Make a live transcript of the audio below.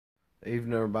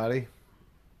Evening, everybody.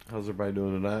 How's everybody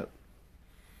doing tonight?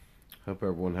 Hope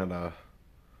everyone had a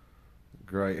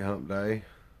great hump day.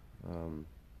 Um,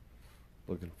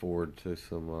 Looking forward to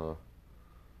some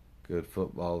good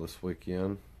football this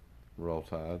weekend. Roll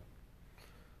Tide.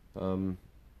 Um,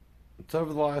 it's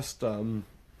over the last I don't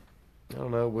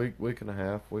know week and a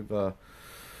half. We've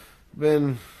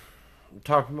been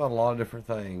talking about a lot of different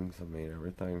things. I mean,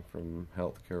 everything from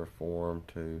healthcare reform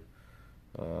to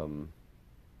um,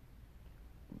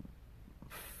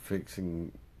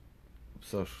 fixing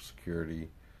Social Security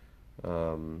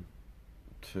um,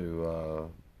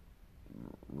 to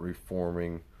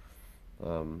reforming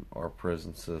our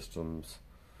prison systems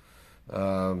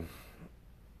um,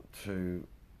 to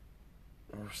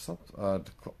or some,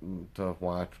 to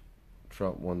why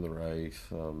Trump won the race.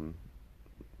 Why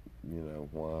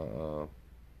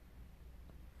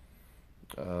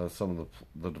some of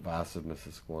the divisiveness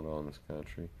that's going on in this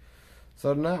country.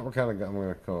 So tonight I'm going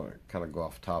to kind of go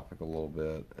off topic a little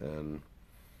bit and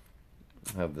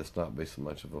have this not be so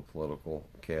much of a political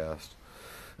cast.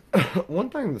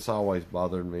 One thing that's always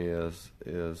bothered me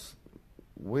is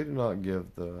we do not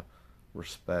give the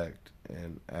respect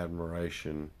and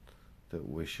admiration that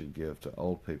we should give to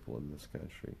old people in this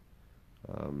country.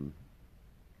 Um,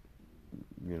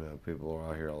 People are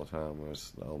out here all the time.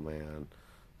 It's old man,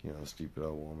 stupid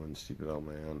old woman, stupid old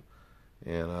man,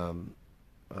 and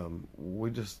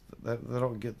we just they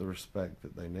don't get the respect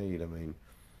that they need. I mean,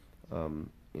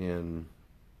 in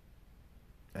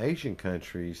Asian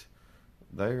countries,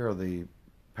 they are the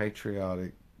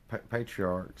patriotic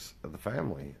patriarchs of the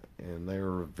family, and they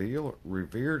are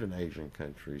revered in Asian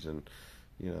countries, and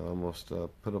almost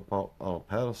put up on a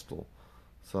pedestal,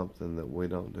 something that we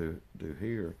don't do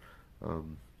here.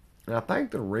 And I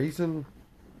think the reason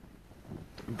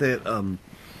that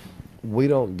we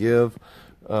don't give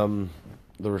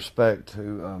the respect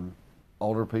to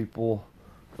older people,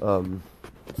 um,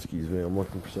 excuse me, I'm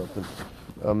looking for something.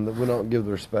 That we don't give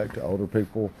the respect to older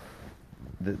people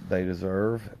that they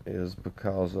deserve is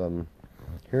because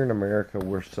here in America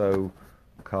we're so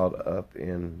caught up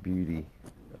in beauty.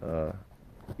 Uh,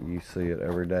 you see it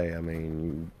every day. I mean,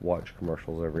 you watch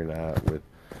commercials every night with,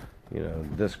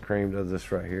 this cream does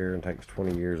this right here and takes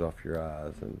 20 years off your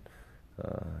eyes, and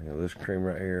this cream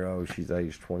right here, oh, she's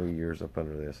aged 20 years up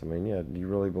under this. I mean, yeah, do you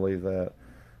really believe that?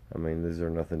 I mean, these are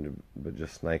but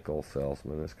just snake oil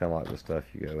salesmen. It's kind of like the stuff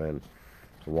you go in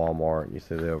to Walmart and you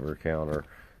see the over the counter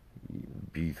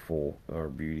beautiful or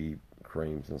beauty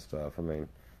creams and stuff. I mean,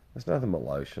 it's nothing but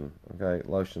lotion. Okay,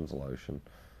 lotion's lotion.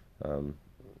 Um,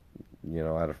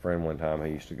 I had a friend one time who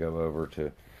used to go over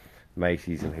to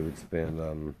Macy's and he would spend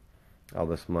all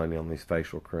this money on these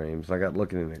facial creams. I got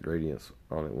looking at the ingredients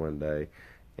on it one day,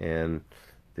 and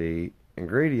the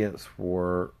ingredients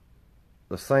were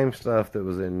the same stuff that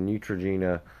was in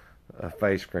Neutrogena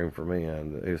face cream for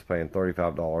men. That he was paying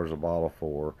 $35 a bottle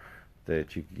for,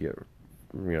 that you could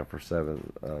get, for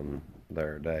seven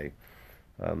there a day.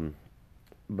 Um,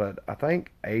 but I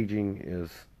think aging is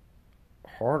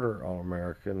harder on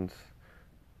Americans,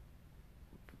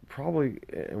 probably,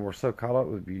 and we're so caught up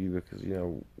with beauty because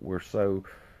we're so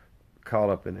caught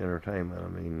up in entertainment. I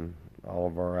mean, all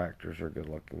of our actors are good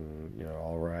looking.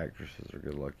 All of our actresses are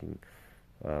good looking.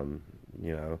 Um,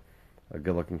 you know, a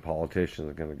good looking politician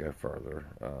is going to go further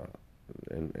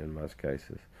in most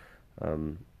cases.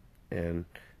 Um, and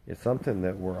it's something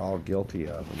that we're all guilty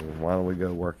of. I mean, why don't we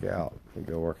go work out? We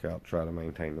go work out, try to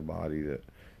maintain the body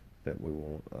that we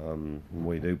want.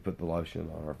 We do put the lotion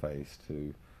on our face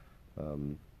to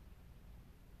um,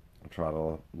 try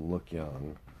to look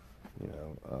young.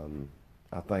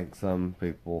 I think some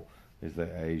people, as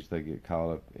they age, they get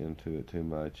caught up into it too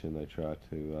much, and they try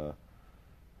to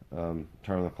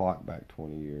turn the clock back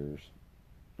 20 years.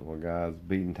 Well, guys,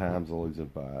 beating time's a losing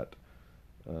fight.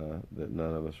 That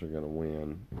none of us are going to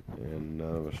win, and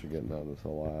none of us are getting out of this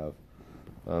alive.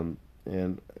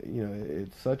 And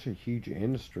it's such a huge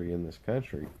industry in this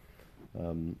country.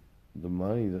 The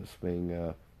money that's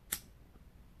being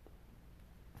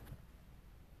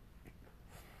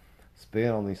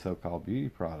spent on these so-called beauty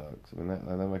products, I mean,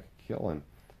 they make a killing.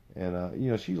 And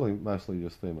it's usually mostly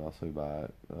just females who buy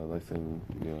it. They seem,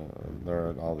 they're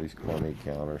at all these clinic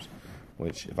counters.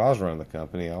 Which, if I was running the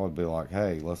company, I would be like,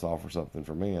 "Hey, let's offer something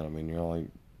for men." I mean,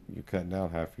 you're cutting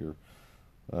down half your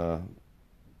uh,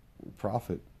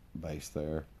 profit base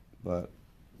there. But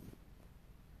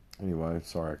anyway,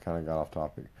 sorry, I kind of got off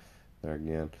topic there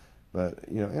again. But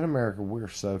in America, we're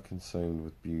so consumed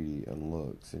with beauty and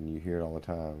looks, and you hear it all the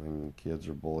time. And kids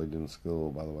are bullied in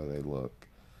school by the way they look.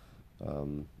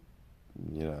 Um,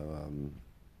 you know, um,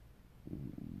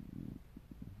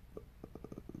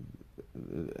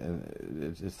 and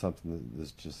it's something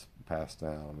that's just passed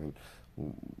down. I mean,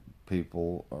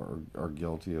 people are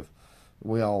guilty of,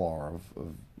 we all are, of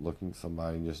looking at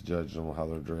somebody and just judging them on how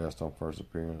they're dressed on first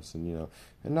appearance, and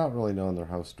and not really knowing their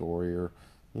whole story, or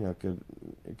it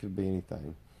could be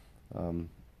anything. Um,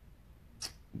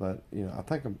 but I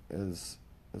think as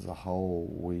a whole,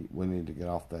 we need to get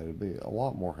off that. It'd be a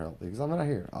lot more healthy, because I mean I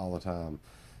hear it all the time.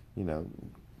 You know,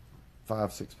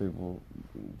 5, 6 people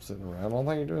sitting around. All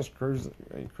thing you're doing is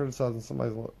criticizing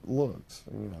somebody's looks.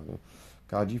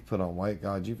 God, you've put on weight.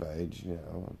 God, you've aged.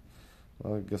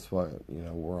 Well, guess what?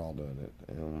 We're all doing it,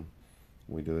 and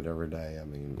we do it every day. I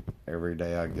mean, every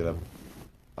day I get up,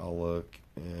 I look,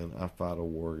 and I fight a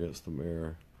war against the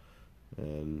mirror,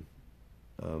 and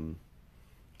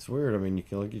it's weird. I mean, you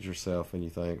can look at yourself and you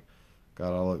think,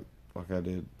 God, I look like I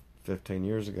did 15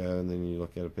 years ago, and then you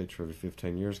look at a picture of you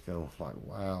 15 years ago, and it's like,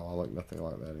 wow, I look nothing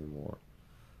like that anymore.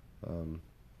 Um,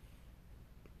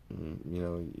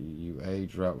 you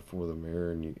age right before the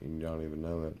mirror, and you don't even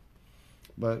know it.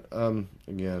 But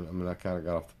again, I mean, I kind of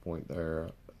got off the point there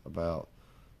about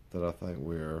that. I think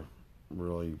we're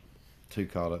really too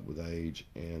caught up with age,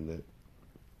 and that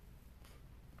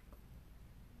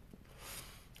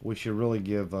we should really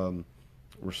give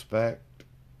respect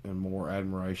and more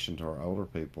admiration to our older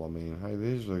people. I mean, hey,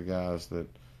 these are the guys that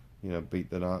beat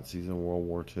the Nazis in World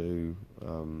War II.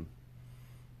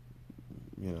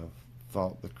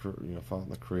 Fought fought in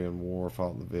the Korean War,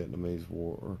 fought in the Vietnamese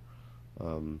War,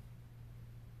 and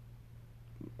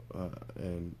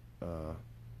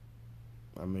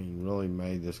I mean, really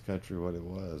made this country what it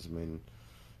was. I mean,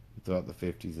 throughout the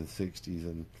 50s and 60s,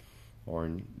 and our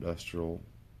industrial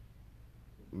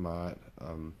might.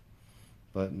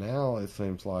 But now it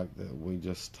seems like that we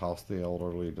just toss the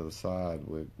elderly to the side.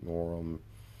 We ignore them,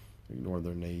 ignore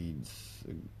their needs,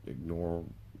 ignore,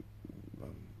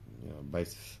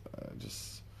 basis,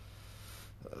 just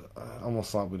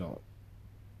almost like we don't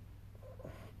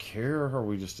care, or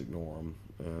we just ignore them.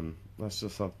 And that's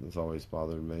just something that's always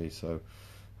bothered me. So,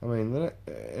 I mean,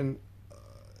 and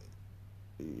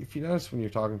if you notice when you're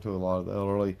talking to a lot of the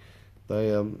elderly,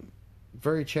 they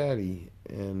very chatty,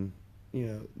 and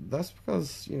that's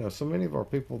because so many of our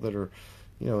people that are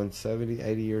in 70,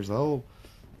 80 years old,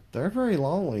 they're very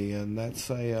lonely, and that's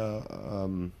many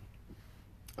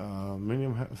of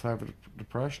them have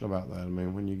depression about that. I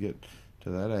mean, when you get to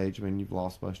that age, I mean, you've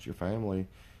lost most of your family.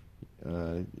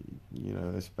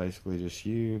 It's basically just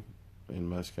you in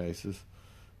most cases.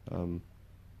 So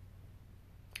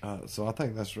I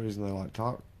think that's the reason they like to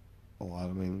talk a lot.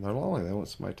 I mean, they're lonely. They want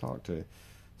somebody to talk to.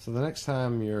 So the next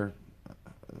time you're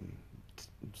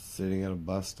sitting at a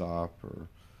bus stop, or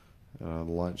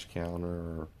the lunch counter,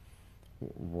 or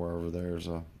wherever there's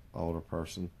a older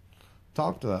person,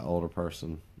 talk to that older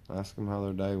person. Ask them how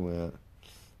their day went.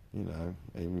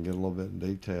 Even get a little bit in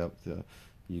detail.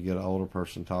 You get an older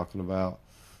person talking about.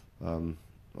 I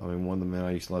mean, one of the men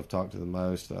I used to love to talk to the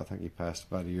most, I think he passed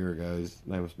about a year ago. His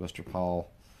name was Mr.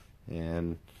 Paul,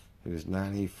 and he was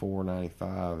 94,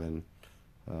 95, and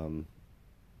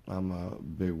I'm a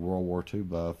big World War II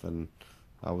buff, and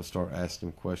I would start asking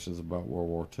him questions about World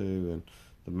War II, and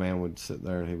the man would sit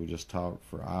there and he would just talk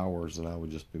for hours, and I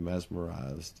would just be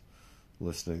mesmerized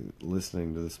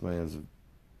listening to this man's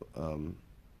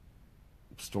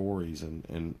stories,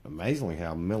 and amazingly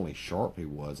how mentally sharp he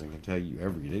was and can tell you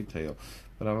every detail.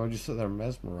 But I would just sit there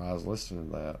mesmerized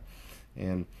listening to that.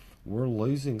 And we're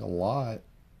losing a lot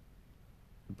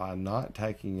by not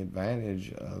taking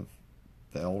advantage of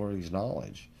the elderly's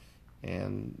knowledge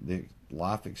and the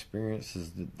life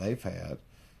experiences that they've had.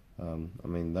 I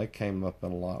mean, they came up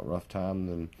in a lot rough time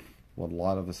than what a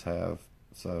lot of us have.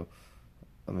 So,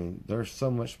 I mean, there's so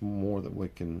much more that we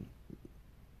can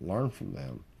learn from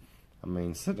them. I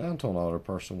mean, sit down to an older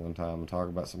person one time and talk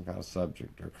about some kind of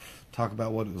subject, or talk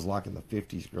about what it was like in the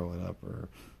 50s growing up, or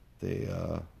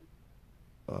the,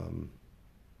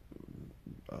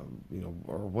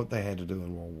 or what they had to do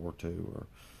in World War II, or,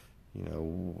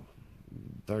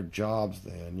 their jobs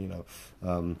then,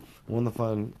 one of the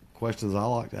fun questions I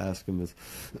like to ask them is,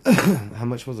 how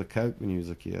much was a Coke when you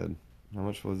was a kid? How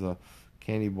much was a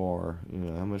candy bar?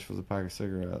 How much was a pack of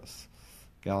cigarettes?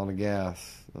 Gallon of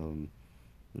gas?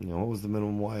 What was the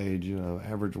minimum wage?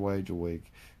 Average wage a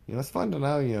week? It's fun to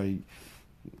know.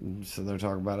 So they're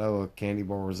talking about, a candy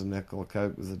bar was a nickel, a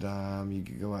Coke was a dime. You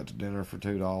could go out to dinner for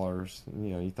 $2.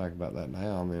 You think about that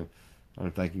now. I mean,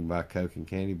 I'm thinking about Coke and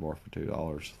candy bar for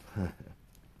 $2.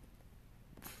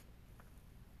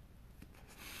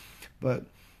 But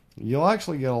you'll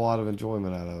actually get a lot of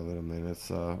enjoyment out of it. I mean,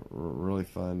 it's really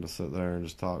fun to sit there and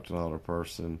just talk to another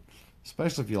person,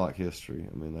 especially if you like history.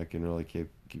 I mean, they can really keep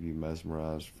you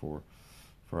mesmerized for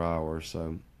for hours.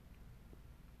 So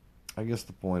I guess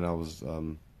the point I was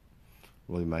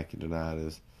really making tonight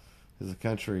is, as a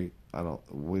country,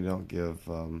 we don't give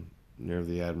near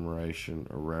the admiration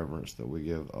or reverence that we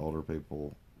give older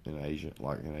people in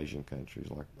Asian countries.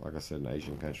 Like I said, in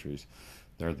Asian countries,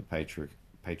 they're the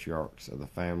patriarchs of the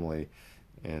family,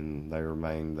 and they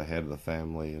remain the head of the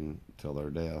family until their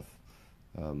death.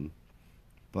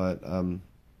 But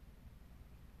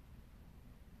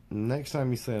next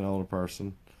time you see an older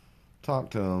person,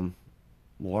 talk to them,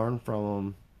 learn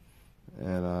from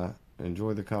them, and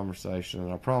enjoy the conversation.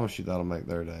 And I promise you that'll make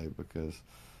their day, because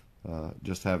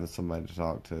just having somebody to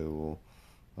talk to will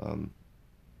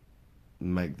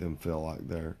make them feel like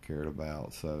they're cared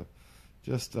about. So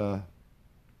just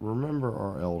remember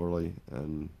our elderly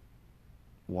and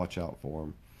watch out for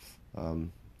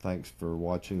them. Thanks for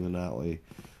watching the nightly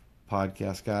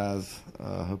podcast, guys.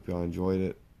 I hope y'all enjoyed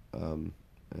it.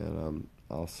 And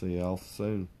I'll see y'all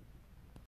soon.